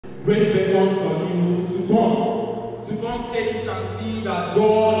Grace beckons on you to come taste and see that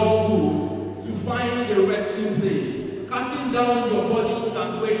God is good, to find a resting place, casting down your burdens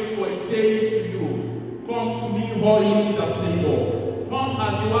and weight, for it says to you, come to me, all ye that labor. Come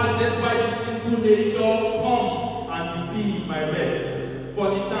as you are, despite the sinful nature, come and receive my rest. For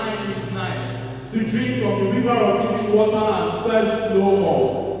the time is nigh, to drink from the river of living water and thirst no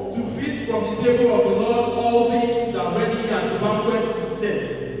more, to feast from the table of the Lord. All things are ready and the banquet is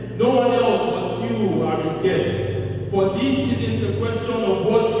set. No one else but you are his guest. For this isn't a question of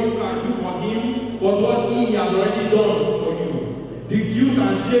what you can do for him, but what he has already done for you. The guilt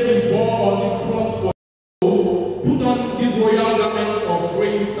and shame he bore on the cross for you. Put on his royal garment of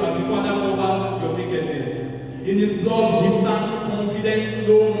grace as the Father covers your nakedness. In his blood we stand confident,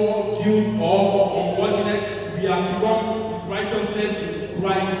 no more guilt or unworthiness. We have become his righteousness in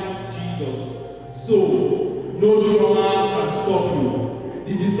Christ Jesus. So, no trauma can stop you.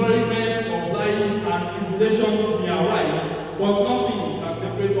 The discouragement of life and tribulations may arise, but nothing can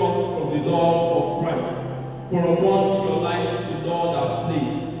separate us from the love of Christ. For upon your life the Lord has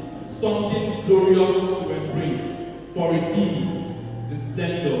placed something glorious to embrace, for it is the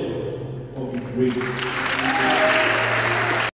splendor of his grace.